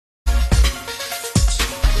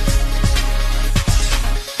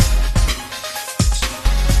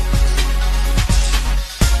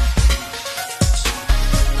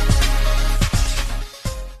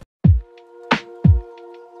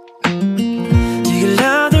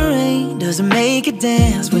does it make you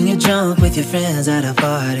dance when you're drunk with your friends at a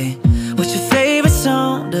party? What's your favorite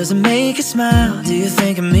song? Does it make you smile? Do you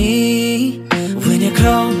think of me? When you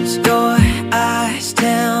close your eyes,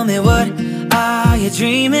 tell me what are you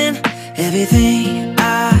dreaming? Everything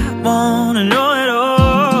I wanna know it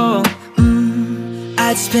all.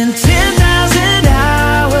 I'd spend 10,000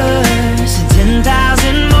 hours and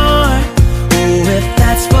 10,000 more. Oh, if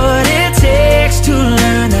that's what it takes to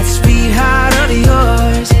learn that sweet heart of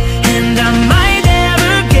yours. And I might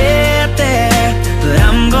never get there, but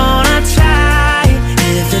I'm gonna try.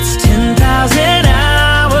 If it's 10,000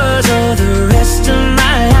 hours or the rest of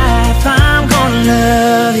my life, I'm gonna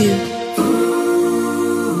love you.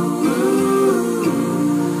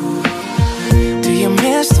 Do you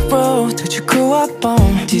miss the road that you grew up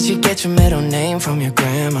on? Did you get your middle name from your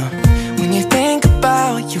grandma? When you think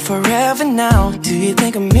about you forever now, do you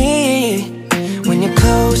think of me? When you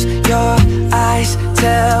close your eyes,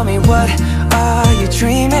 tell me what are you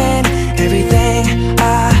dreaming? Everything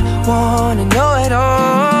I wanna know it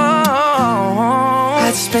all.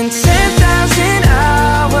 I'd spend 10,000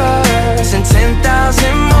 hours and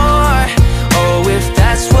 10,000 more. Oh, if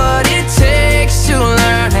that's what it takes to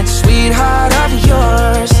learn that sweetheart of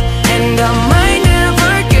yours. And I might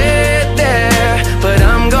never get there, but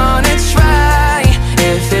I'm gonna try.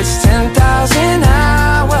 If it's 10,000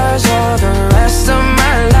 hours or the rest of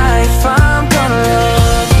my life, I'm gonna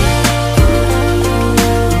love you.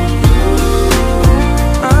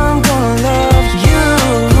 I'm gonna love you.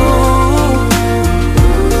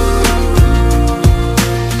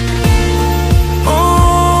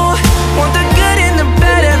 Oh, want the good and the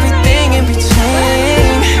bad, everything in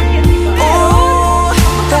between. Oh,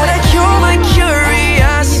 gotta cure my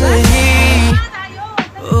curiosity.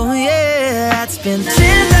 Oh yeah, I'd spend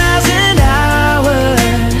 10,000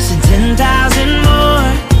 hours and 10,000 more.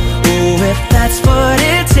 Oh, if that's what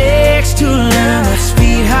it takes to learn that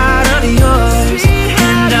sweetheart of yours.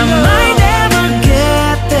 And I might never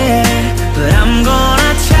get there, but I'm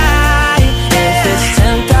gonna try. If it's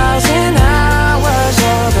 10,000 hours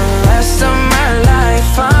or the rest of my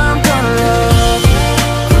life, I'm gonna love you.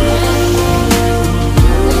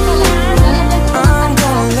 I'm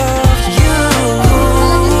gonna love you.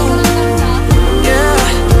 Yeah.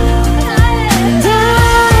 And I'm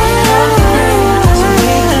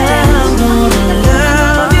gonna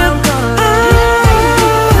love you.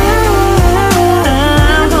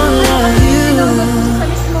 I'm gonna love you. Sa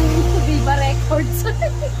mismong Viva Records.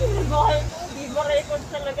 Viva Records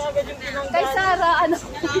talaga. Agad yung pinanggan. Kay Sarah, ano?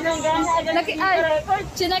 Pinanggan na agad yung Viva Records.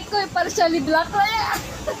 Chinek ko yung partially black. Viva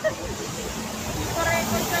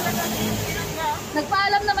Records talaga yung pinanggan.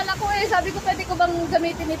 Nagpaalam naman ako eh. Sabi ko, pwede ko bang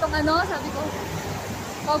gamitin itong ano? Sabi ko,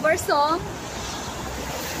 cover song.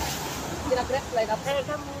 Hindi nag-reply na.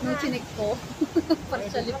 Nung chinek ko.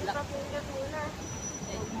 Partially black.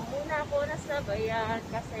 Muna ako nasabayan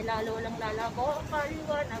kasi lalo lang lalabo ang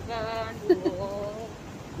paliwanagan.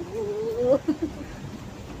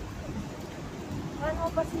 Ano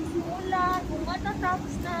ba sisimulan? Kung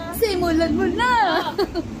matatapos na. Simulan mo na!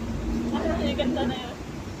 Ay, ganda na yun.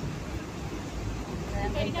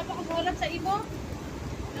 Kaya na pa kumulap sa ibo?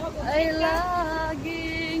 Ay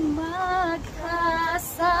laging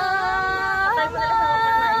magkasama.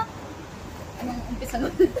 Anong umpisa mo?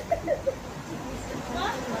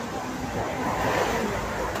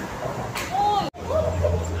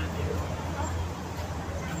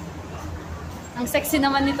 Ang sexy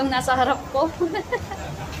naman nitong nasa harap ko.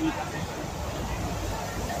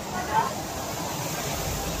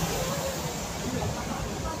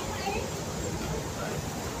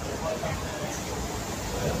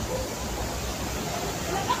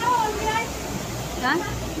 Ha?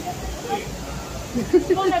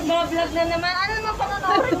 Kung nag-vlog na naman, ano naman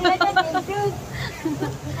panganawin niya dyan?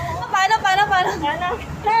 Paano?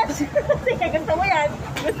 Sige, gusto mo yan.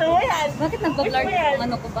 Bakit nag-vlog yung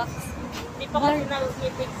ano ko ba? Hindi pa kasi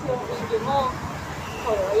nag-fix yung video mo.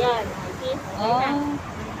 Oh, ayan. See?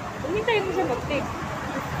 Humintay mo siya mag-fix.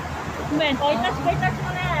 Oh, touch by touch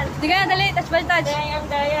mo na yan. Sige na, dali. Touch by touch.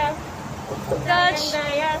 Dayang. Touch.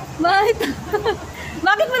 Bakit?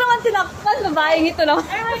 Bakit mo naman tinakpan? Babaeng ito naman.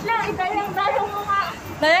 Ay, wait lang. Dayang mo nga.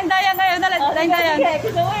 Dayang ngayon. Dayang. Sige,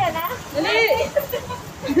 gusto mo yan, ha? Dali.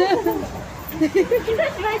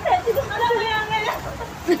 Touch by touch. Ano mo yan ngayon?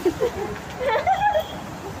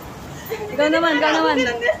 Ikaw naman.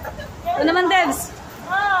 Ikaw naman, Debs.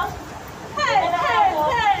 Hey!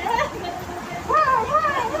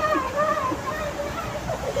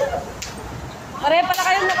 Pare pala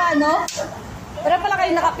kayong naka-ano? Pare pala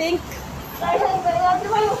kayong naka-pink?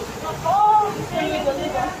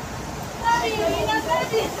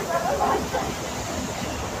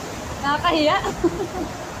 Nakakahiya.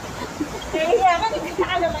 Nahihiya ka, hindi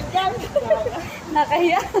ka naman dyan.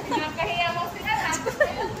 Nakahiya. Nakakahiya mo sila na.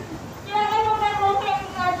 Kaya kayo may okay ang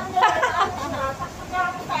gano'n nila.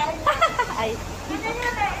 Ay.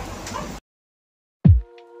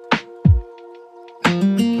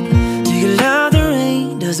 Do you love the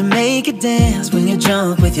rain? Does it make you dance when you're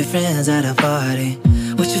drunk with your friends at a party?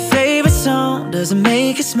 What's your favorite song? Does it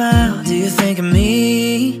make you smile? Do you think of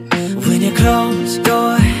me? When you close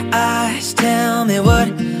your eyes, tell me, what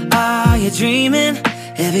are you dreaming?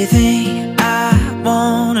 Everything I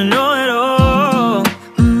wanna know it all.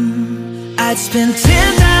 I'd spend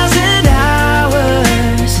 10,000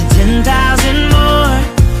 hours and 10,000 more.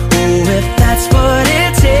 Oh, if that's what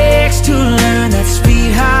it takes to learn that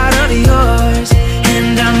sweet heart of yours.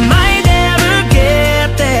 And I might never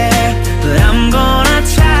get there, but I'm gonna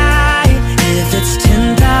try. If it's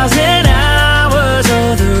 10,000 hours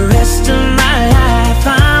or the rest of my life,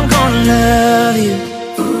 I'm gonna love you.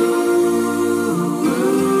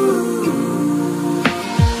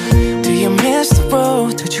 Do you miss the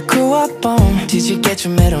road that you grew up on? Did you get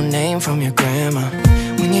your middle name from your grandma?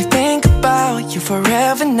 When you think about you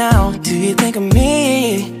forever now, do you think of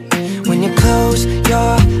me? When you close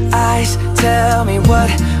your eyes, tell me, what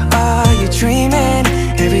are you dreaming?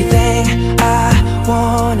 Everything I want